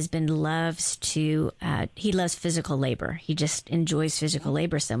 my husband loves to, he loves physical labor. He just enjoys physical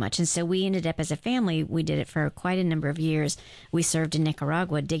labor so much. And so we ended up as a family, we did it for quite a number of years. We served in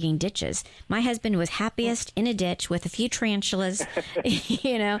Nicaragua digging ditches. My husband was happiest in a ditch with a few tarantulas,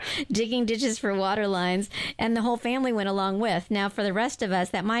 digging ditches for water lines. And the whole family went along with. Now, for the rest of us,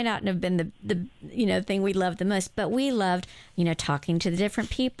 that might not have been the thing we loved the most, but we loved, talking to the different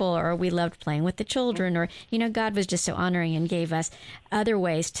people, or we loved playing with the children, or, God was just so honoring and gave us other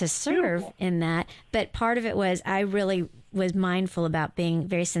ways to serve in that. But part of it was I really was mindful about being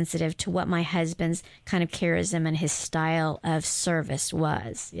very sensitive to what my husband's kind of charism and his style of service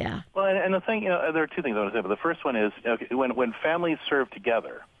was. Yeah. Well, and the thing, there are two things I want to say. But the first one is when families serve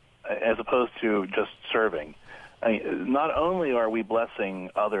together, as opposed to just serving, not only are we blessing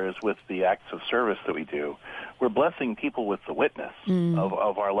others with the acts of service that we do, we're blessing people with the witness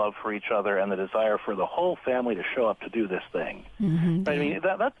of our love for each other and the desire for the whole family to show up to do this thing. Mm-hmm. Right? I mean,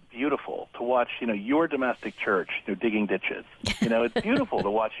 that's beautiful to watch, your domestic church digging ditches. It's beautiful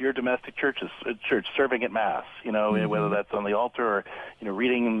to watch your domestic church serving at Mass, whether that's on the altar or,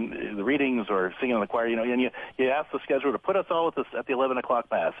 reading the readings or singing in the choir, and you ask the scheduler to put us all at the 11 o'clock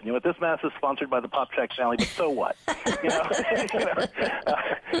Mass. And, this Mass is sponsored by the Popchak family, but so what?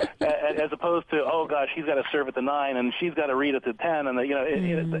 As opposed to, oh gosh, he's got to serve at the 9 and she's got to read at the 10, and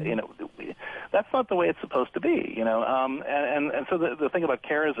that's not the way it's supposed to be, and so the thing about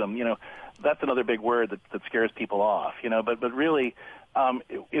charism, that's another big word that scares people off, but really,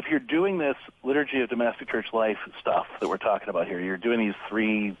 if you're doing this liturgy of domestic church life stuff that we're talking about here, you're doing these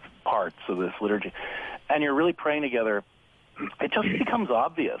 3 parts of this liturgy, and you're really praying together, it just becomes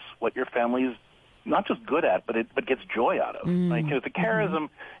obvious what your family's not just good at, but gets joy out of. Like, the charism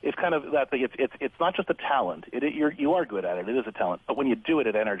is kind of that thing. It's not just a talent. You are good at it. It is a talent. But when you do it,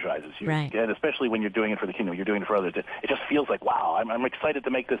 it energizes you. Right. And especially when you're doing it for the kingdom, you're doing it for others. It just feels like, wow, I'm excited to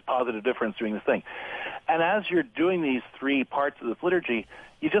make this positive difference doing this thing. And as you're doing these 3 parts of this liturgy,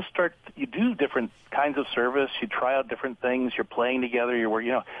 you do different kinds of service, you try out different things, you're playing together, you're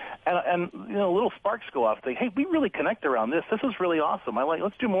working, and little sparks go off. Say, hey, we really connect around this. This is really awesome.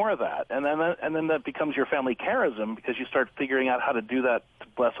 Let's do more of that. And then that becomes your family charism because you start figuring out how to do that to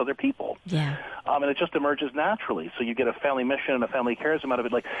bless other people. Yeah. And it just emerges naturally. So you get a family mission and a family charism out of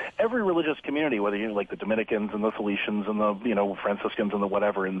it. Like every religious community, whether you're like the Dominicans and the Salesians and the Franciscans and the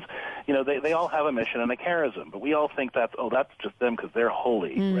whatever, and they all have a mission and a charism. But we all think that's just them because they're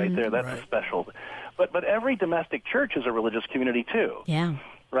holy. Right there, that's special. But every domestic church is a religious community too. Yeah.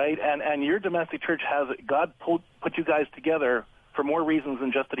 Right, and your domestic church has God put you guys together for more reasons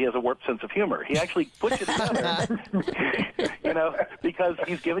than just that he has a warped sense of humor. He actually put you together, because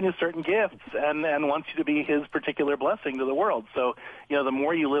he's given you certain gifts and wants you to be his particular blessing to the world. So, the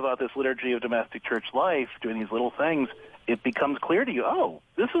more you live out this liturgy of domestic church life, doing these little things, it becomes clear to you, oh,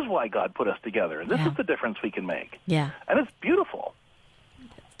 this is why God put us together, and this is the difference we can make. Yeah. And it's beautiful.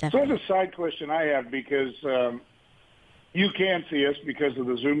 Definitely. So there's a side question I have because you can see us because of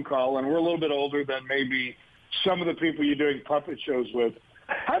the Zoom call, and we're a little bit older than maybe some of the people you're doing puppet shows with.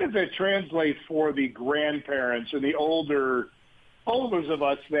 How does that translate for the grandparents and the olders of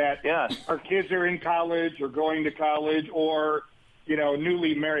us that our kids are in college or going to college or,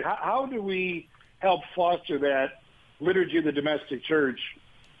 newly married? How do we help foster that liturgy of the domestic church?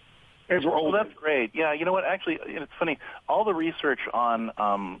 Well, that's great. Yeah, you know what? Actually, it's funny. All the research on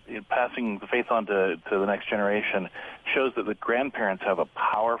passing the faith on to the next generation shows that the grandparents have a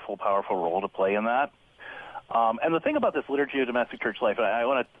powerful, powerful role to play in that. And the thing about this liturgy of domestic church life, I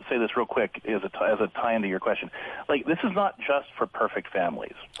want to say this real quick as a tie into your question. Like, this is not just for perfect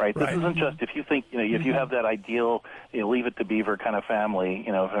families, right? This isn't just if you think, if you have that ideal, leave it to Beaver kind of family,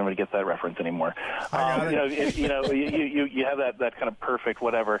 if anybody gets that reference anymore. You have that kind of perfect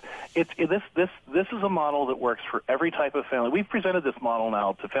whatever. This is a model that works for every type of family. We've presented this model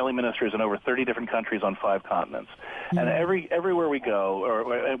now to family ministers in over 30 different countries on 5 continents. And everywhere we go,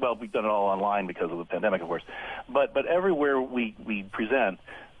 we've done it all online because of the pandemic, of course. But everywhere we present,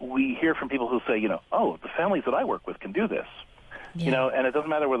 we hear from people who say, oh, the families that I work with can do this. Yeah. And it doesn't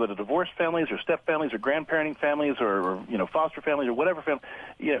matter whether they're divorced families or step families or grandparenting families or foster families or whatever family,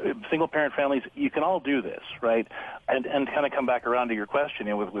 single parent families, you can all do this, right? And kind of come back around to your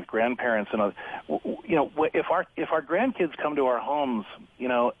question, with grandparents and if our grandkids come to our homes,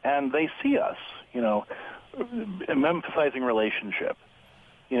 and they see us, emphasizing relationship,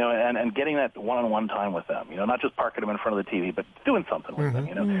 and getting that one-on-one time with them, not just parking them in front of the TV, but doing something with them,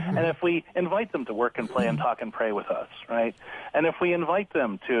 And if we invite them to work and play and talk and pray with us, right? And if we invite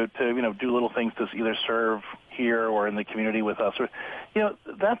them to do little things to either serve here or in the community with us, or,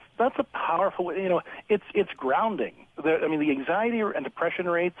 that's a powerful way. It's grounding. The anxiety and depression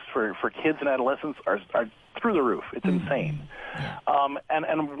rates for kids and adolescents are through the roof. It's insane.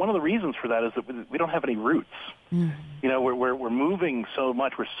 And one of the reasons for that is that we don't have any roots. We're moving so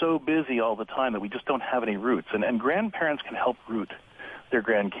much. We're so busy all the time that we just don't have any roots. And grandparents can help root their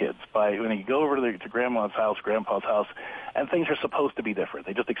grandkids by when you go over to grandma's house, grandpa's house, and things are supposed to be different.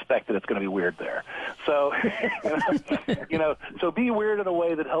 They just expect that it's going to be weird there. So, so be weird in a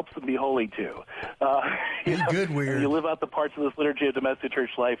way that helps them be holy too. Good weird. You live out the parts of this liturgy of domestic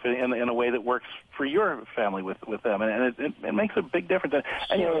church life in a way that works for your family with them, and it makes a big difference.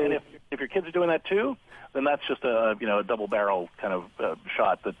 And if your kids are doing that too, then that's just a double barrel kind of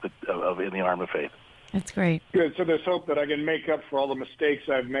shot in the arm of faith. That's great. Good. So there's hope that I can make up for all the mistakes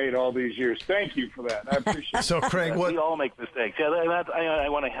I've made all these years. Thank you for that. I appreciate it. So, Craig, we all make mistakes. Yeah, I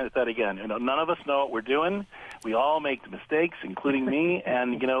want to hit that again. None of us know what we're doing. We all make mistakes, including me,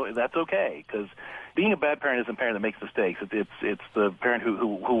 and that's okay, because being a bad parent isn't a parent that makes mistakes. It's the parent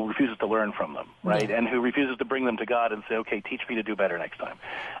who refuses to learn from them, right? Yeah. And who refuses to bring them to God and say, okay, teach me to do better next time.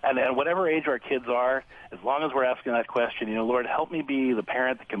 And whatever age our kids are, as long as we're asking that question, Lord, help me be the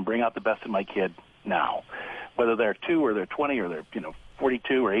parent that can bring out the best in my kid now, whether they're 2 or they're 20 or they're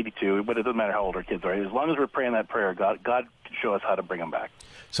 42 or 82, but it doesn't matter how old our kids are. As long as we're praying that prayer, God can show us how to bring them back.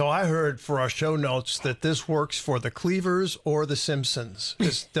 So I heard for our show notes that this works for the Cleavers or the Simpsons.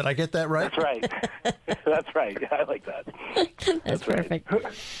 Did I get that right? That's right. That's right. Yeah, I like that. That's perfect.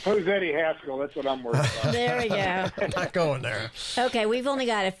 Who's Eddie Haskell? That's what I'm worried about. There we go. I'm not going there. Okay, we've only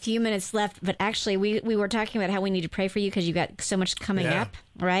got a few minutes left, but actually we were talking about how we need to pray for you because you've got so much coming up,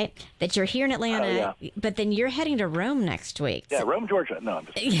 right? That you're here in Atlanta, but then you're heading to Rome next week. Yeah, Rome, Georgia. No, I'm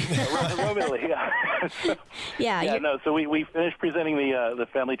just Rome, Italy. Yeah. No. So we finished presenting the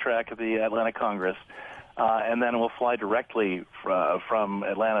family track at the Atlanta Congress, and then we'll fly directly from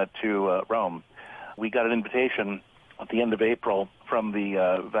Atlanta to Rome. We got an invitation at the end of April from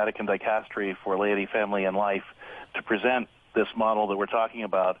the Vatican Dicastery for Laity, Family, and Life to present this model that we're talking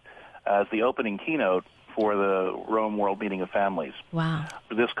about as the opening keynote for the Rome World Meeting of Families. Wow.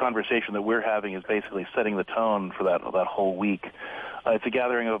 This conversation that we're having is basically setting the tone for that whole week. It's a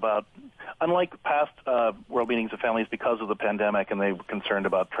gathering of about, unlike past World Meetings of Families because of the pandemic and they were concerned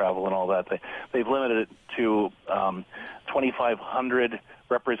about travel and all that, they've limited it to 2,500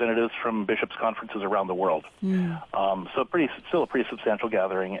 representatives from bishops' conferences around the world. So still a pretty substantial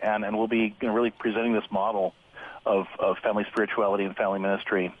gathering, and we'll be really presenting this model of family spirituality and family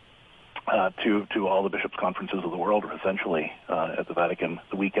ministry to all the bishops' conferences of the world, essentially, at the Vatican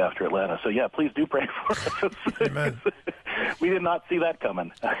the week after Atlanta. So, yeah, please do pray for us. Amen. We did not see that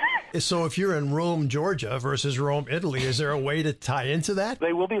coming. So if you're in Rome, Georgia versus Rome, Italy, is there a way to tie into that?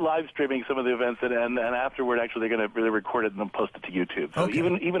 They will be live streaming some of the events, and afterward, actually, they're going to really record it and then post it to YouTube. So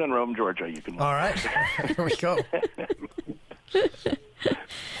even in Rome, Georgia, you can. All right. Here we go.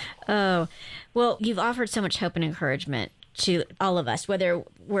 Oh, well, you've offered so much hope and encouragement to all of us, whether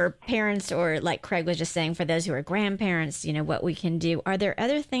we're parents or, like Craig was just saying, for those who are grandparents, what we can do. Are there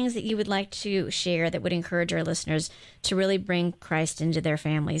other things that you would like to share that would encourage our listeners to really bring Christ into their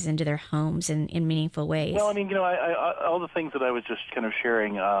families, into their homes in meaningful ways? Well, I all the things that I was just kind of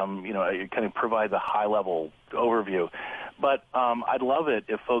sharing, I kind of provide the high-level overview. But I'd love it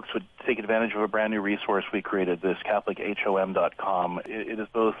if folks would take advantage of a brand new resource we created, this CatholicHOM.com. It is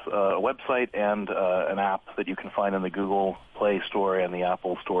both a website and an app that you can find in the Google Play Store and the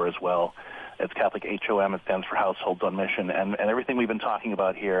Apple Store as well. It's Catholic HOM. It stands for Households on Mission. And everything we've been talking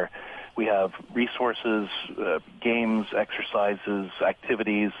about here, we have resources, games, exercises,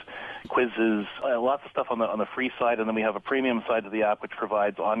 activities, quizzes, lots of stuff on the free side, and then we have a premium side of the app which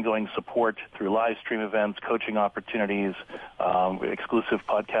provides ongoing support through live stream events, coaching opportunities, exclusive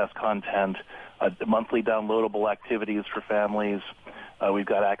podcast content, monthly downloadable activities for families. We've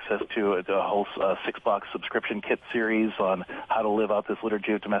got access to a whole 6-box subscription kit series on how to live out this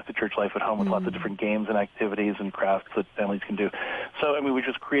liturgy of domestic church life at home with lots of different games and activities and crafts that families can do. So, we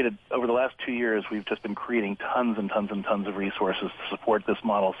just created, over the last 2 years, we've just been creating tons and tons and tons of resources to support this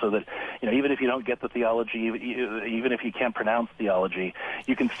model so that, even if you don't get the theology, even if you can't pronounce theology,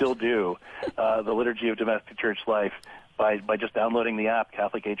 you can still do the liturgy of domestic church life by just downloading the app,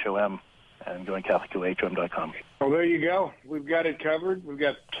 Catholic HOM, and going CatholicHOM.com. Well, there you go. We've got it covered. We've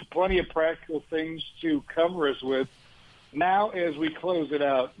got plenty of practical things to cover us with Now, as we close it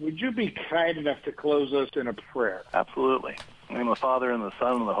out, would you be kind enough to close us in a prayer? Absolutely. In the name of the Father, and the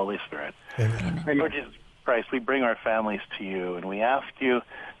Son, and the Holy Spirit. Amen. Lord Jesus Christ, we bring our families to you, and we ask you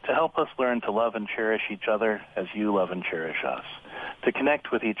to help us learn to love and cherish each other as you love and cherish us, to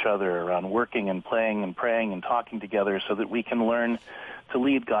connect with each other around working and playing and praying and talking together so that we can learn to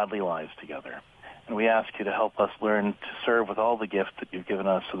lead godly lives together. And we ask you to help us learn to serve with all the gifts that you've given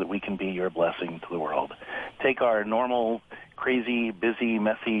us so that we can be your blessing to the world. Take our normal, crazy, busy,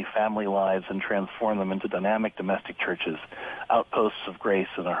 messy family lives and transform them into dynamic domestic churches, outposts of grace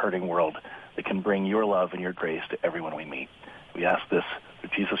in a hurting world that can bring your love and your grace to everyone we meet. We ask this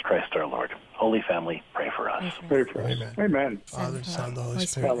through Jesus Christ our Lord. Holy family, pray for us. Pray for us. Amen. Father, Son, the Holy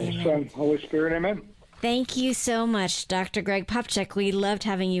Spirit. Father, Son, Holy Spirit, amen. Thank you so much, Dr. Greg Popcak. We loved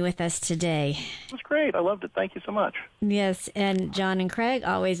having you with us today. It was great. I loved it. Thank you so much. Yes, and John and Craig,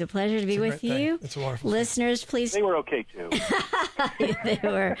 always a pleasure to be with you. It's a wonderful Listeners, please. They were okay, too. They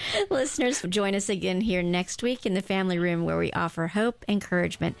were. Listeners, join us again here next week in the Family Room, where we offer hope,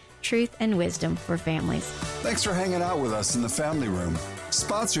 encouragement, truth, and wisdom for families. Thanks for hanging out with us in the Family Room.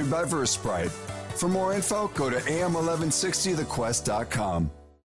 Sponsored by Versprite. For more info, go to am1160thequest.com.